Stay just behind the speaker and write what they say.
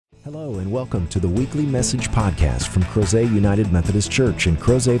Hello and welcome to the weekly message podcast from Crozet United Methodist Church in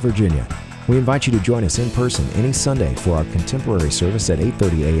Crozet, Virginia. We invite you to join us in person any Sunday for our contemporary service at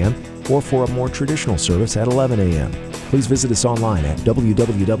 8:30 a.m. or for a more traditional service at 11 a.m. Please visit us online at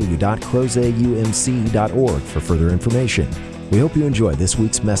www.crozetumc.org for further information. We hope you enjoy this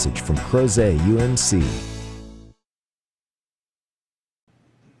week's message from Crozet UMC.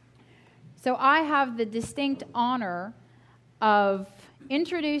 So I have the distinct honor of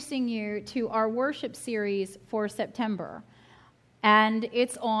introducing you to our worship series for September, and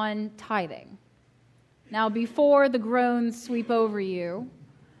it's on tithing. Now, before the groans sweep over you,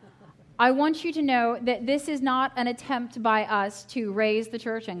 I want you to know that this is not an attempt by us to raise the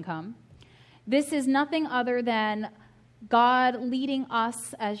church income. This is nothing other than God leading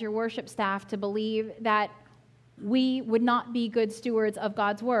us as your worship staff to believe that we would not be good stewards of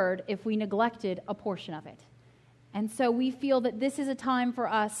God's word if we neglected a portion of it. And so we feel that this is a time for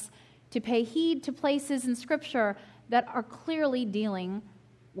us to pay heed to places in Scripture that are clearly dealing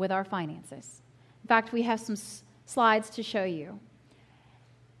with our finances. In fact, we have some slides to show you.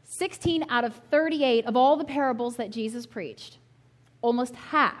 16 out of 38 of all the parables that Jesus preached, almost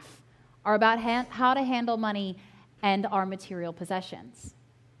half are about how to handle money and our material possessions.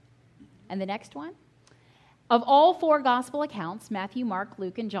 And the next one? Of all four gospel accounts, Matthew, Mark,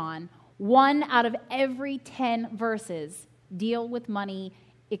 Luke, and John, 1 out of every 10 verses deal with money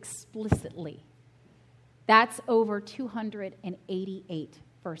explicitly. That's over 288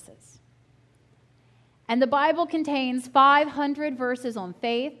 verses. And the Bible contains 500 verses on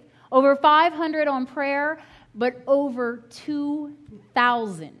faith, over 500 on prayer, but over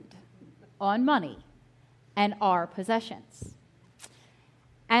 2,000 on money and our possessions.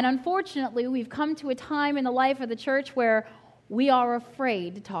 And unfortunately, we've come to a time in the life of the church where we are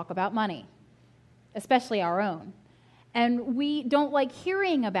afraid to talk about money, especially our own. And we don't like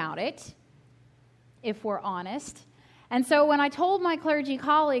hearing about it, if we're honest. And so when I told my clergy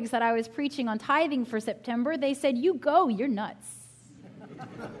colleagues that I was preaching on tithing for September, they said, "You go, you're nuts."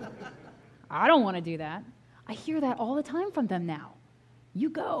 I don't want to do that. I hear that all the time from them now. "You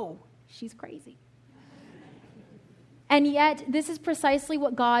go, she's crazy." And yet, this is precisely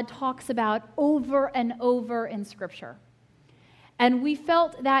what God talks about over and over in Scripture. And we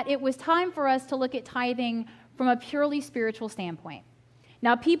felt that it was time for us to look at tithing from a purely spiritual standpoint.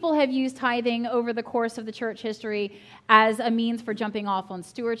 Now, people have used tithing over the course of the church history as a means for jumping off on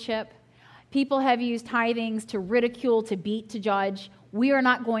stewardship. People have used tithings to ridicule, to beat, to judge. We are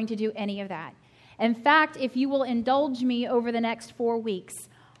not going to do any of that. In fact, if you will indulge me over the next 4 weeks,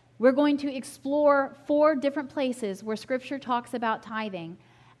 we're going to explore 4 different places where Scripture talks about tithing,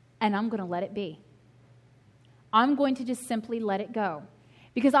 and I'm going to let it be. I'm going to just simply let it go.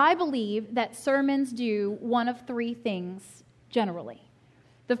 Because I believe that sermons do one of 3 things generally.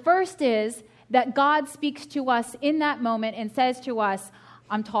 The first is that God speaks to us in that moment and says to us,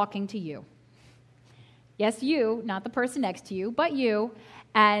 "I'm talking to you." Yes, you, not the person next to you, but you,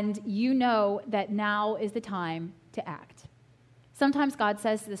 and you know that now is the time to act. Sometimes God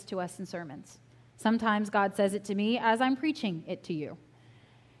says this to us in sermons. Sometimes God says it to me as I'm preaching it to you.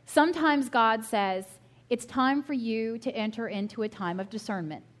 Sometimes God says, "It's time for you to enter into a time of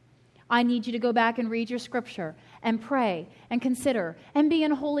discernment. I need you to go back and read your Scripture and pray and consider and be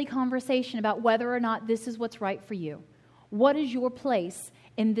in a holy conversation about whether or not this is what's right for you. What is your place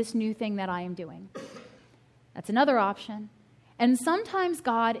in this new thing that I am doing?" That's another option. And sometimes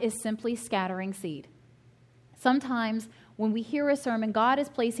God is simply scattering seed. Sometimes when we hear a sermon, God is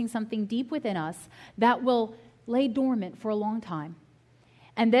placing something deep within us that will lay dormant for a long time.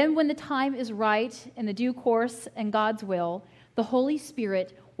 And then when the time is right, in the due course and God's will, the Holy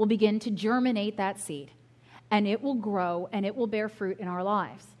Spirit will begin to germinate that seed. And it will grow and it will bear fruit in our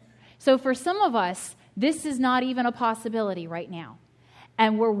lives. So for some of us, this is not even a possibility right now.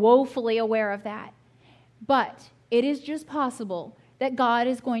 And we're woefully aware of that. But it is just possible that God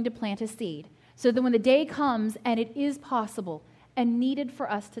is going to plant a seed, so that when the day comes and it is possible and needed for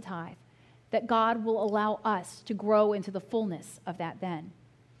us to tithe, that God will allow us to grow into the fullness of that then.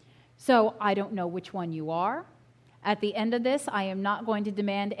 So I don't know which one you are. At the end of this, I am not going to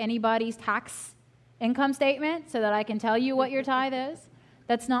demand anybody's tax income statement so that I can tell you what your tithe is.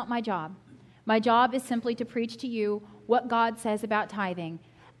 That's not my job. My job is simply to preach to you what God says about tithing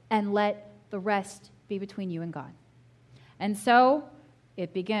and let the rest be between you and God. And so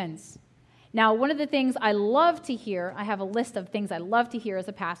it begins. Now, one of the things I love to hear, I have a list of things I love to hear as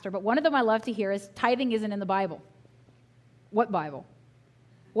a pastor, but one of them I love to hear is tithing isn't in the Bible. What Bible?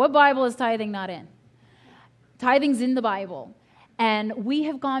 What Bible is tithing not in? Tithing's in the Bible. And we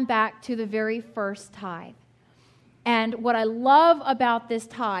have gone back to the very first tithe. And what I love about this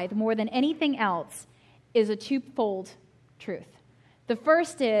tithe more than anything else is a twofold truth. The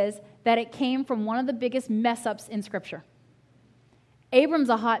first is that it came from one of the biggest mess-ups in Scripture. Abram's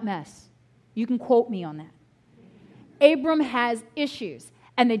a hot mess. You can quote me on that. Abram has issues,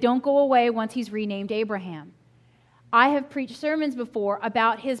 and they don't go away once he's renamed Abraham. I have preached sermons before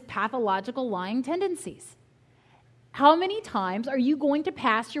about his pathological lying tendencies. How many times are you going to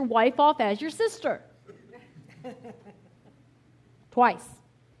pass your wife off as your sister? Twice.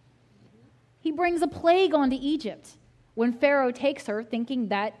 He brings a plague onto Egypt when Pharaoh takes her thinking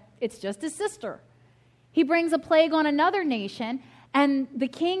that it's just his sister. He brings a plague on another nation, and the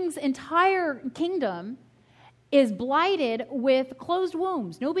king's entire kingdom is blighted with closed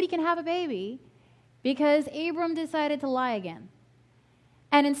wombs. Nobody can have a baby because Abram decided to lie again.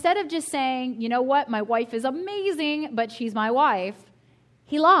 And instead of just saying, you know what, my wife is amazing, but she's my wife,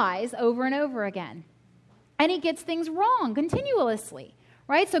 he lies over and over again. And he gets things wrong continuously,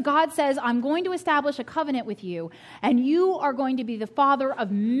 right? So God says, I'm going to establish a covenant with you, and you are going to be the father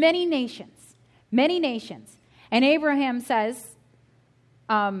of many nations, many nations. And Abraham says,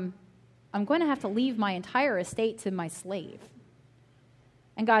 I'm going to have to leave my entire estate to my slave.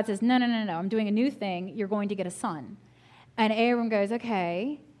 And God says, no, I'm doing a new thing. You're going to get a son. And Abram goes,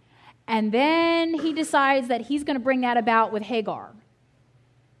 okay. And then he decides that he's going to bring that about with Hagar.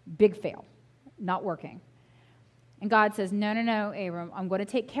 Big fail. Not working. And God says, no, Abram, I'm going to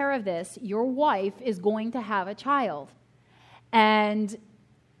take care of this. Your wife is going to have a child. And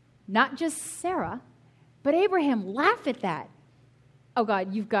not just Sarah, but Abraham laughed at that. Oh,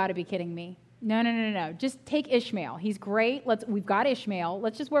 God, you've got to be kidding me. No. Just take Ishmael. He's great. We've got Ishmael.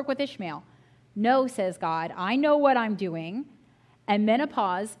 Let's just work with Ishmael. No, says God, I know what I'm doing, and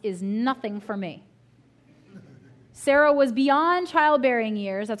menopause is nothing for me. Sarah was beyond childbearing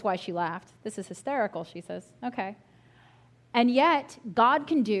years. That's why she laughed. This is hysterical, she says. Okay. And yet, God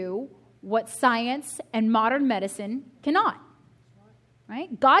can do what science and modern medicine cannot.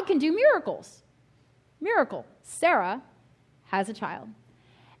 Right? God can do miracles. Miracle. Sarah has a child.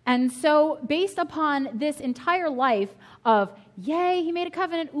 And so, based upon this entire life of, yay, he made a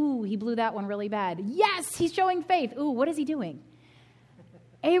covenant. Ooh, he blew that one really bad. Yes, he's showing faith. Ooh, what is he doing?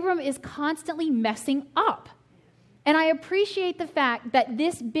 Abram is constantly messing up. And I appreciate the fact that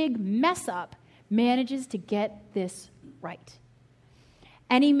this big mess up manages to get this right.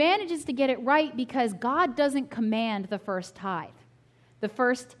 And he manages to get it right because God doesn't command the first tithe, the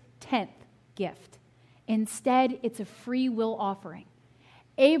first 10th gift. Instead, it's a free will offering.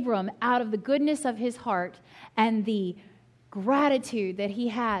 Abram, out of the goodness of his heart and the gratitude that he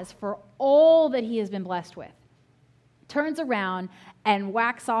has for all that he has been blessed with, turns around and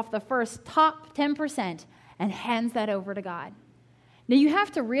whacks off the first top 10% and hands that over to God. Now, you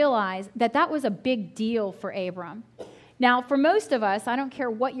have to realize that that was a big deal for Abram. Now, for most of us, I don't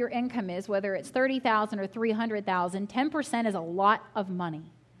care what your income is, whether it's $30,000 or $300,000, 10% is a lot of money.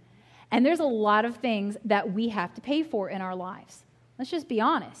 And there's a lot of things that we have to pay for in our lives. Let's just be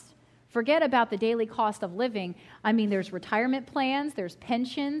honest. Forget about the daily cost of living. I mean, there's retirement plans, there's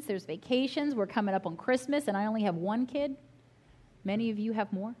pensions, there's vacations. We're coming up on Christmas, and I only have one kid. Many of you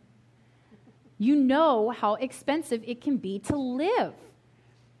have more. You know how expensive it can be to live.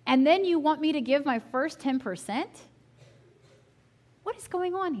 And then you want me to give my first 10%? What is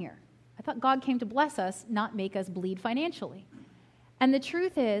going on here? I thought God came to bless us, not make us bleed financially. And the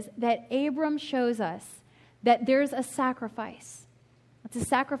truth is that Abram shows us that there's a sacrifice. It's a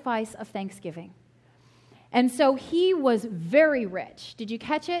sacrifice of thanksgiving. And so he was very rich. Did you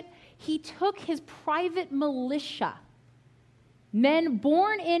catch it? He took his private militia, men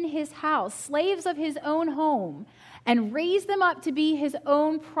born in his house, slaves of his own home, and raised them up to be his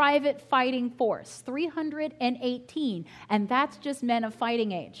own private fighting force, 318. And that's just men of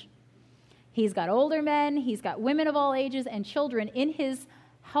fighting age. He's got older men, he's got women of all ages and children in his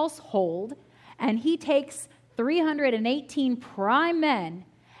household, and he takes 318 prime men,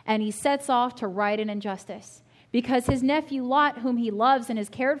 and he sets off to right an injustice. Because his nephew Lot, whom he loves and has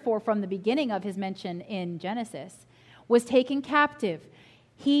cared for from the beginning of his mention in Genesis, was taken captive.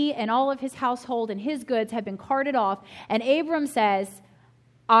 He and all of his household and his goods had been carted off, and Abram says,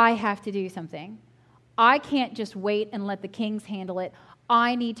 I have to do something. I can't just wait and let the kings handle it.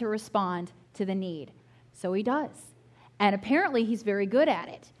 I need to respond to the need. So he does. And apparently he's very good at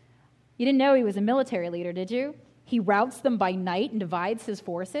it. You didn't know he was a military leader, did you? He routes them by night and divides his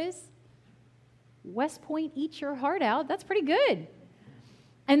forces. West Point, eat your heart out. That's pretty good.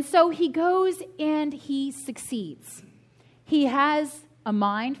 And so he goes and he succeeds. He has a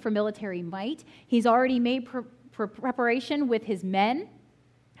mind for military might. He's already made preparation with his men,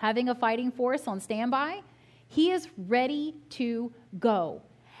 having a fighting force on standby. He is ready to go.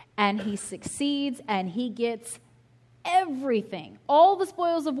 And he succeeds, and he gets everything, all the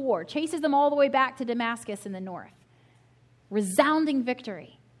spoils of war, chases them all the way back to Damascus in the north. Resounding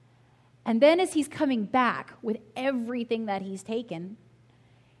victory. And then as he's coming back with everything that he's taken,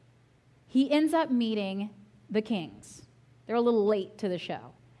 he ends up meeting the kings. They're a little late to the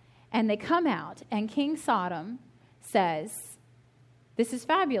show. And they come out, and King Sodom says, "This is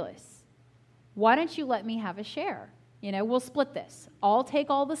fabulous. Why don't you let me have a share? We'll split this. I'll take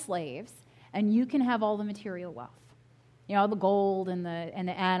all the slaves, and you can have all the material wealth. The gold and the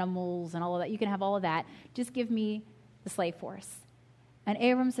animals and all of that. You can have all of that. Just give me the slave force." And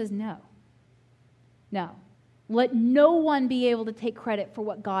Abram says, no. Let no one be able to take credit for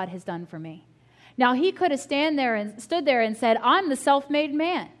what God has done for me. Now, he could have stood there and said, "I'm the self-made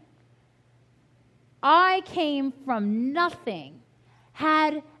man. I came from nothing,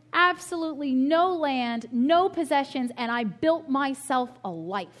 had absolutely no land, no possessions, and I built myself a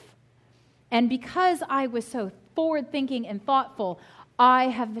life. And because I was so forward-thinking and thoughtful, I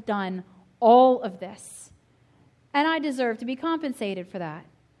have done all of this. And I deserve to be compensated for that."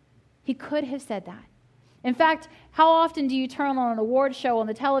 He could have said that. In fact, how often do you turn on an award show on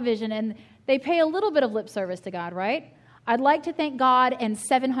the television and they pay a little bit of lip service to God, right? I'd like to thank God and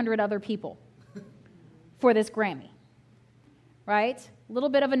 700 other people for this Grammy, right? A little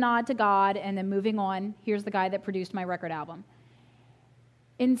bit of a nod to God, and then moving on, here's the guy that produced my record album.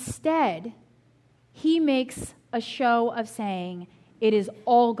 Instead, he makes a show of saying, it is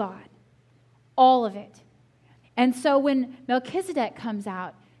all God, all of it. And so when Melchizedek comes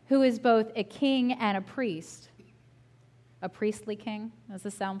out, who is both a king and a priestly king, does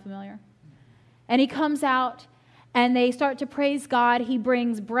this sound familiar? And he comes out, and they start to praise God. He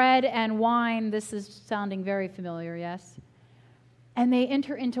brings bread and wine. This is sounding very familiar, yes? And they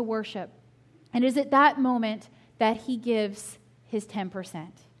enter into worship. And it is at that moment that he gives his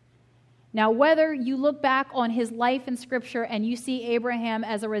 10%. Now, whether you look back on his life in Scripture and you see Abraham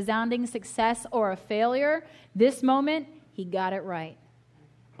as a resounding success or a failure, this moment, he got it right.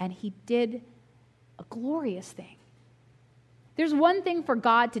 And he did a glorious thing. There's one thing for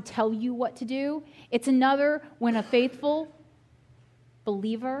God to tell you what to do. It's another when a faithful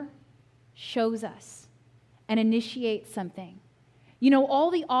believer shows us and initiates something.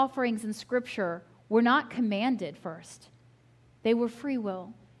 All the offerings in Scripture were not commanded first. They were free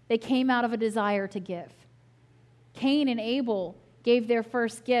will. They came out of a desire to give. Cain and Abel gave their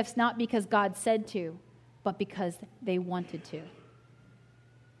first gifts not because God said to, but because they wanted to.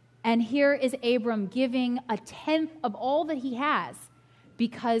 And here is Abram giving 1/10 of all that he has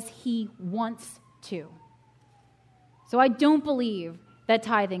because he wants to. So I don't believe that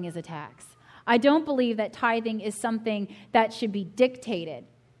tithing is a tax. I don't believe that tithing is something that should be dictated.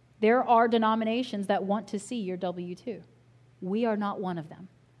 There are denominations that want to see your W-2. We are not one of them.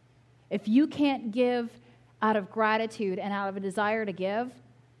 If you can't give out of gratitude and out of a desire to give,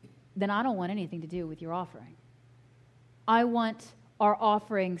 then I don't want anything to do with your offering. I want our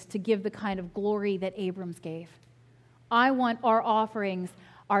offerings to give the kind of glory that Abram's gave. I want our offerings,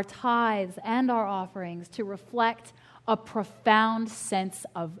 our tithes and our offerings to reflect a profound sense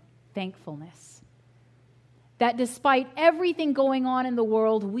of thankfulness. That despite everything going on in the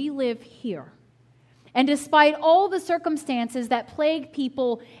world, we live here. And despite all the circumstances that plague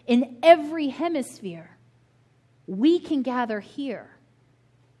people in every hemisphere, we can gather here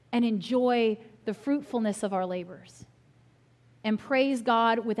and enjoy the fruitfulness of our labors and praise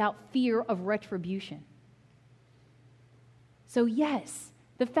God without fear of retribution. So yes,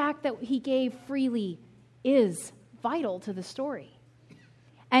 the fact that he gave freely is vital to the story.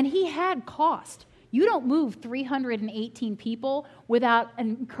 And he had cost. You don't move 318 people without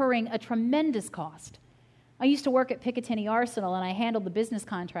incurring a tremendous cost. I used to work at Picatinny Arsenal, and I handled the business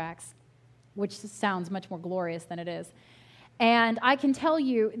contracts, which sounds much more glorious than it is. And I can tell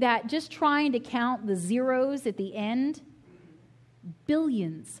you that just trying to count the zeros at the end,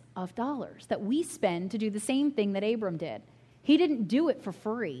 billions of dollars that we spend to do the same thing that Abram did. He didn't do it for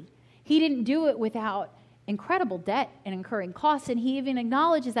free. He didn't do it without incredible debt and incurring costs, and he even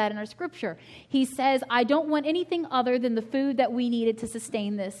acknowledges that in our Scripture. He says, I don't want anything other than the food that we needed to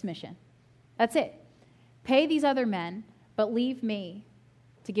sustain this mission. That's it. Pay these other men, but leave me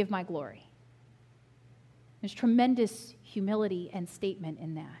to give my glory. There's tremendous humility and statement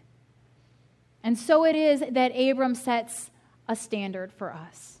in that. And so it is that Abram sets a standard for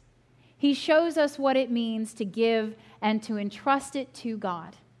us. He shows us what it means to give and to entrust it to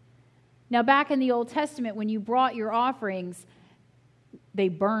God. Now, back in the Old Testament, when you brought your offerings, they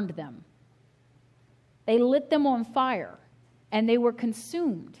burned them. They lit them on fire, and they were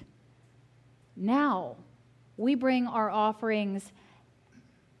consumed. Now, We bring our offerings,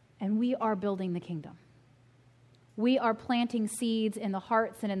 and we are building the kingdom. We are planting seeds in the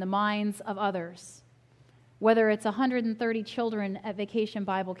hearts and in the minds of others, whether it's 130 children at Vacation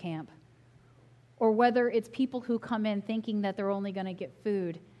Bible Camp, or whether it's people who come in thinking that they're only going to get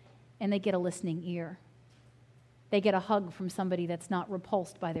food and they get a listening ear. They get a hug from somebody that's not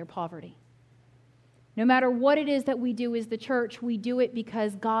repulsed by their poverty. No matter what it is that we do as the church, we do it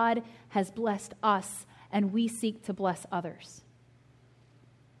because God has blessed us and we seek to bless others.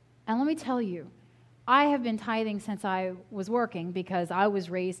 And let me tell you, I have been tithing since I was working because I was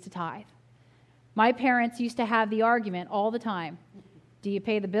raised to tithe. My parents used to have the argument all the time. Do you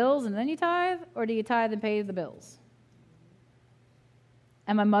pay the bills and then you tithe, or do you tithe and pay the bills?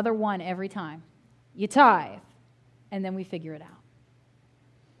 And my mother won every time. You tithe, and then we figure it out.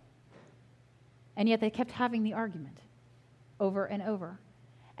 And yet they kept having the argument over and over.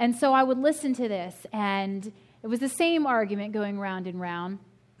 And so I would listen to this, and it was the same argument going round and round.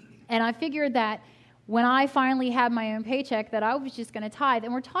 And I figured that when I finally had my own paycheck, that I was just going to tithe.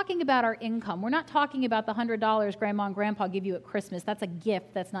 And we're talking about our income. We're not talking about the $100 Grandma and Grandpa give you at Christmas. That's a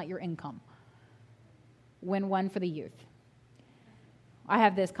gift. That's not your income. Win one for the youth. I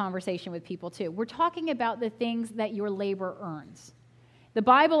have this conversation with people too. We're talking about the things that your labor earns. The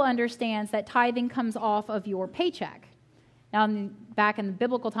Bible understands that tithing comes off of your paycheck. Now, back in the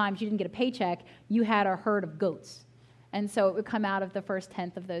biblical times, you didn't get a paycheck. You had a herd of goats. And so it would come out of the first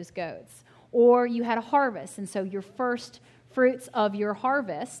tenth of those goats. Or you had a harvest, and so your first fruits of your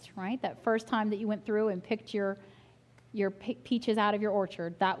harvest, right, that first time that you went through and picked your peaches out of your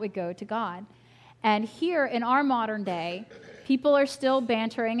orchard, that would go to God. And here in our modern day, people are still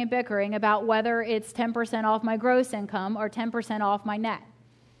bantering and bickering about whether it's 10% off my gross income or 10% off my net,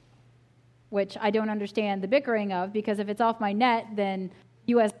 which I don't understand the bickering of, because if it's off my net, then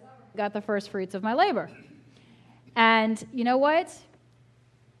U.S. got the first fruits of my labor. And you know what?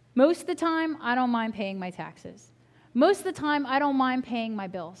 Most of the time, I don't mind paying my taxes. Most of the time, I don't mind paying my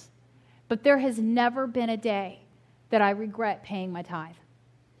bills. But there has never been a day that I regret paying my tithe.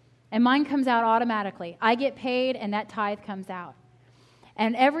 And mine comes out automatically. I get paid, and that tithe comes out.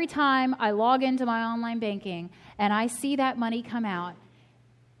 And every time I log into my online banking and I see that money come out,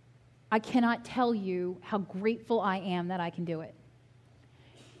 I cannot tell you how grateful I am that I can do it.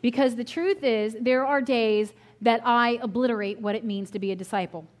 Because the truth is, there are days that I obliterate what it means to be a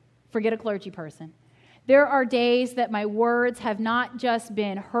disciple. Forget a clergy person. There are days that my words have not just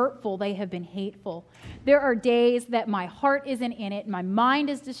been hurtful, they have been hateful. There are days that my heart isn't in it, my mind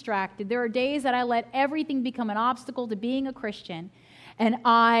is distracted. There are days that I let everything become an obstacle to being a Christian, and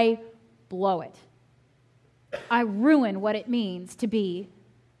I blow it. I ruin what it means to be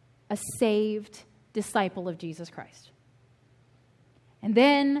a saved disciple of Jesus Christ. And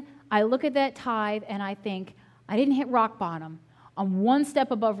then I look at that tithe and I think, I didn't hit rock bottom. I'm one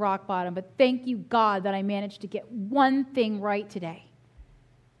step above rock bottom, but thank you, God, that I managed to get one thing right today.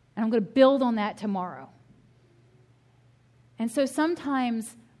 And I'm going to build on that tomorrow. And so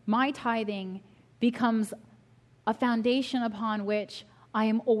sometimes my tithing becomes a foundation upon which I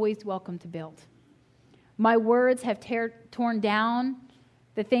am always welcome to build. My words have torn down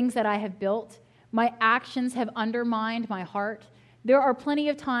the things that I have built. My actions have undermined my heart. There are plenty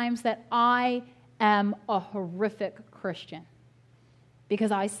of times that I am a horrific Christian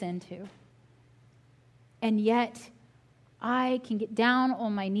because I sin too. And yet, I can get down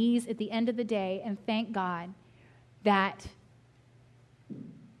on my knees at the end of the day and thank God that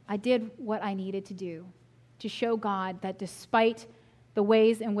I did what I needed to do to show God that despite the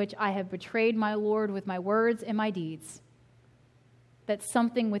ways in which I have betrayed my Lord with my words and my deeds, that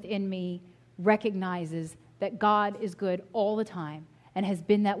something within me recognizes that God is good all the time and has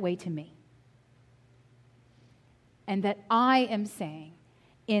been that way to me. And that I am saying,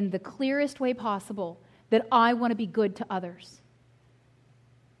 in the clearest way possible, that I want to be good to others.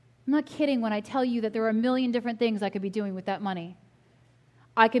 I'm not kidding when I tell you that there are a million different things I could be doing with that money.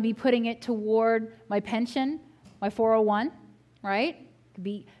 I could be putting it toward my pension, my 401, right? I could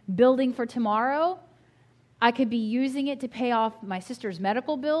be building for tomorrow. I could be using it to pay off my sister's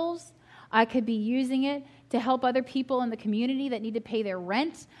medical bills. I could be using it to help other people in the community that need to pay their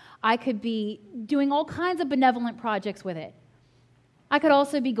rent. I could be doing all kinds of benevolent projects with it. I could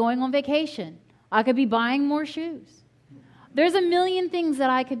also be going on vacation. I could be buying more shoes. There's a million things that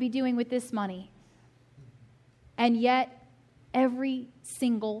I could be doing with this money. And yet, every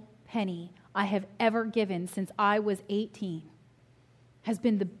single penny I have ever given since I was 18 has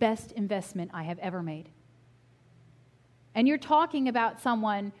been the best investment I have ever made. And you're talking about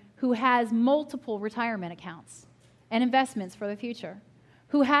someone who has multiple retirement accounts and investments for the future,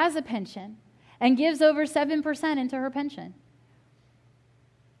 who has a pension, and gives over 7% into her pension.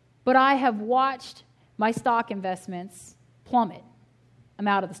 But I have watched my stock investments plummet. I'm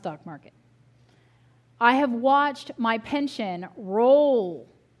out of the stock market. I have watched my pension roll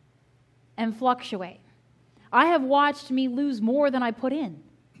and fluctuate. I have watched me lose more than I put in.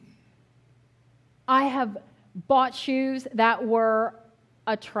 I have bought shoes that were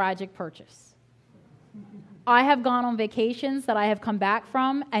a tragic purchase. I have gone on vacations that I have come back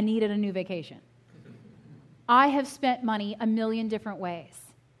from and needed a new vacation. I have spent money a million different ways.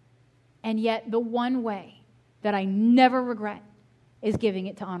 And yet the one way that I never regret is giving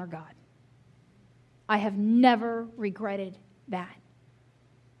it to honor God. I have never regretted that.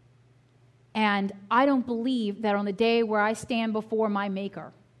 And I don't believe that on the day where I stand before my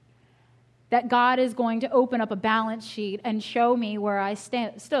Maker, that God is going to open up a balance sheet and show me where I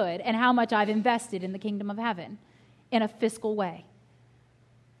stood and how much I've invested in the kingdom of heaven in a fiscal way.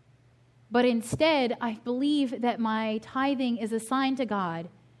 But instead, I believe that my tithing is a sign to God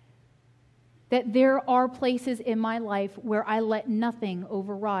that there are places in my life where I let nothing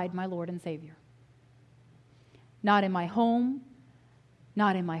override my Lord and Savior. Not in my home,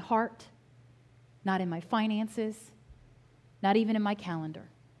 not in my heart, not in my finances, not even in my calendar.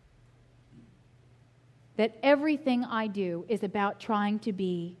 That everything I do is about trying to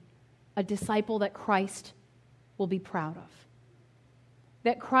be a disciple that Christ will be proud of.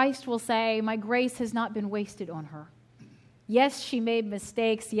 That Christ will say, my grace has not been wasted on her. Yes, she made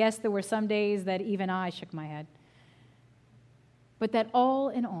mistakes. Yes, there were some days that even I shook my head. But that all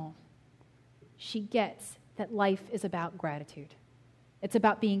in all, she gets that life is about gratitude. It's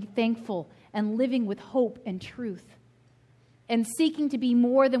about being thankful and living with hope and truth and seeking to be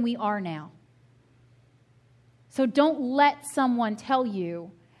more than we are now. So don't let someone tell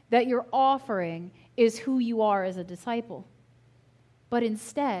you that your offering is who you are as a disciple. But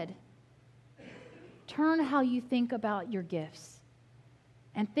instead, turn how you think about your gifts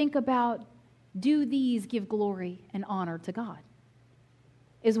and think about, do these give glory and honor to God?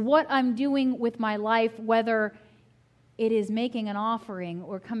 Is what I'm doing with my life, whether it is making an offering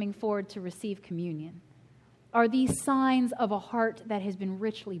or coming forward to receive communion, are these signs of a heart that has been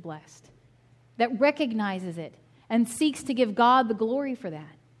richly blessed, that recognizes it and seeks to give God the glory for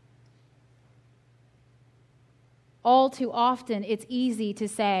that? All too often, it's easy to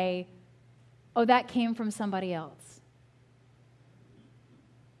say, oh, that came from somebody else.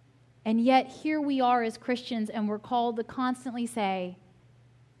 And yet, here we are as Christians, and we're called to constantly say,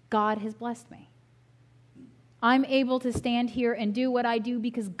 God has blessed me. I'm able to stand here and do what I do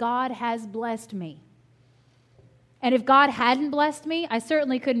because God has blessed me. And if God hadn't blessed me, I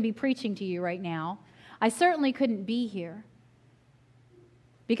certainly couldn't be preaching to you right now. I certainly couldn't be here.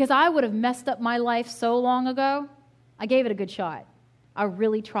 Because I would have messed up my life so long ago. I gave it a good shot. I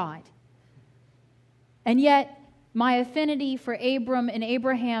really tried. And yet, my affinity for Abram and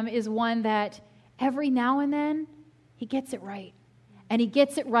Abraham is one that every now and then, he gets it right. And he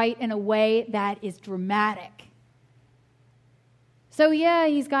gets it right in a way that is dramatic. So yeah,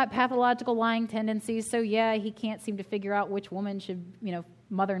 he's got pathological lying tendencies. So yeah, he can't seem to figure out which woman should,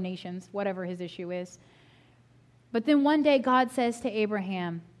 mother nations, whatever his issue is. But then one day God says to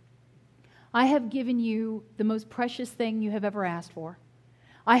Abraham, I have given you the most precious thing you have ever asked for.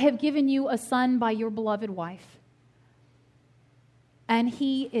 I have given you a son by your beloved wife. And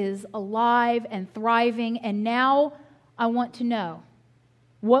he is alive and thriving. And now I want to know,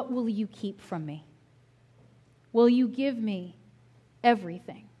 what will you keep from me? Will you give me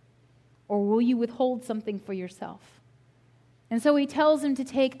everything? Or will you withhold something for yourself? And so he tells him to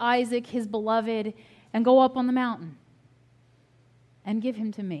take Isaac, his beloved, and go up on the mountain and give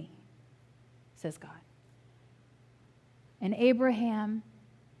him to me, says God. And Abraham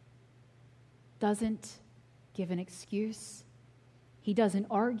doesn't give an excuse. He doesn't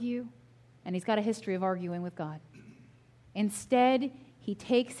argue, and he's got a history of arguing with God. Instead, he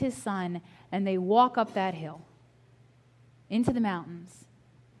takes his son, and they walk up that hill into the mountains,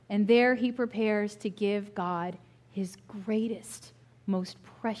 and there he prepares to give God his greatest, most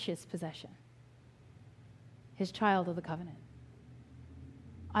precious possession, his child of the covenant.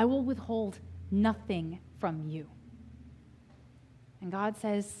 I will withhold nothing from you. And God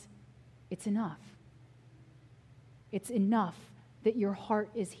says, it's enough. It's enough that your heart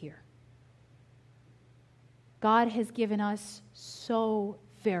is here. God has given us so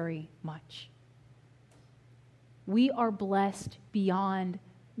very much. We are blessed beyond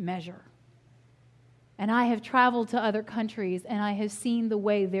measure. And I have traveled to other countries, and I have seen the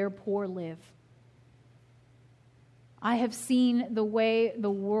way their poor live. I have seen the way the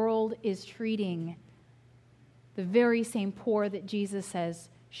world is treating the very same poor that Jesus says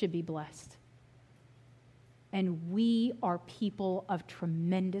should be blessed. And we are people of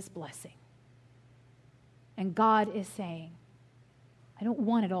tremendous blessing. And God is saying, I don't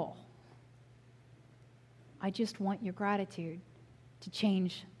want it all. I just want your gratitude to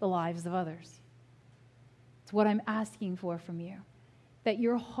change the lives of others. It's what I'm asking for from you, that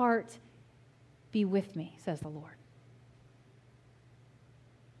your heart be with me, says the Lord.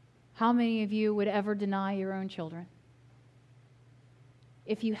 How many of you would ever deny your own children?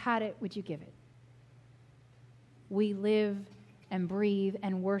 If you had it, would you give it? We live and breathe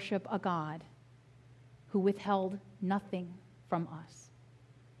and worship a God who withheld nothing from us.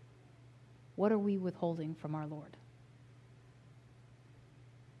 What are we withholding from our Lord?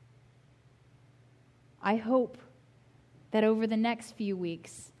 I hope that over the next few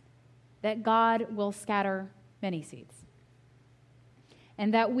weeks that God will scatter many seeds,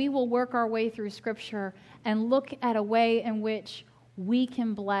 and that we will work our way through Scripture and look at a way in which we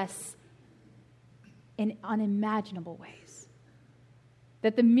can bless in unimaginable ways.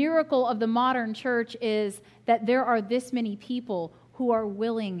 That the miracle of the modern church is that there are this many people who are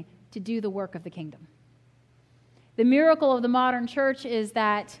willing to do the work of the kingdom. The miracle of the modern church is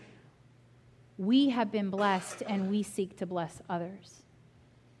that we have been blessed and we seek to bless others.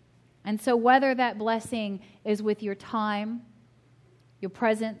 And so whether that blessing is with your time, your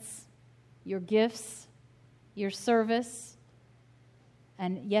presence, your gifts, your service,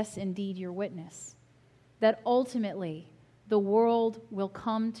 and yes, indeed, your witness, that ultimately the world will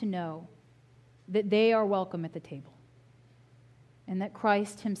come to know that they are welcome at the table and that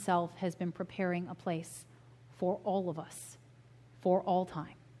Christ himself has been preparing a place for all of us, for all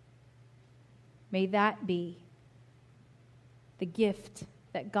time. May that be the gift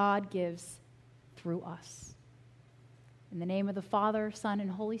that God gives through us. In the name of the Father, Son,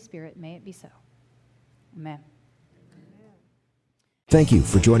 and Holy Spirit, may it be so. Amen. Thank you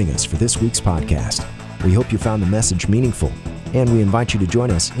for joining us for this week's podcast. We hope you found the message meaningful, and we invite you to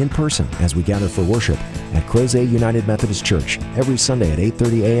join us in person as we gather for worship at Crozet United Methodist Church every Sunday at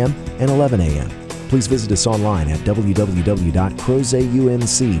 8:30 a.m. and 11 a.m. Please visit us online at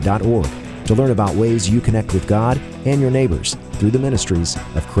www.crozetumc.org to learn about ways you connect with God and your neighbors through the ministries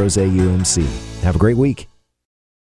of Crozet UMC. Have a great week.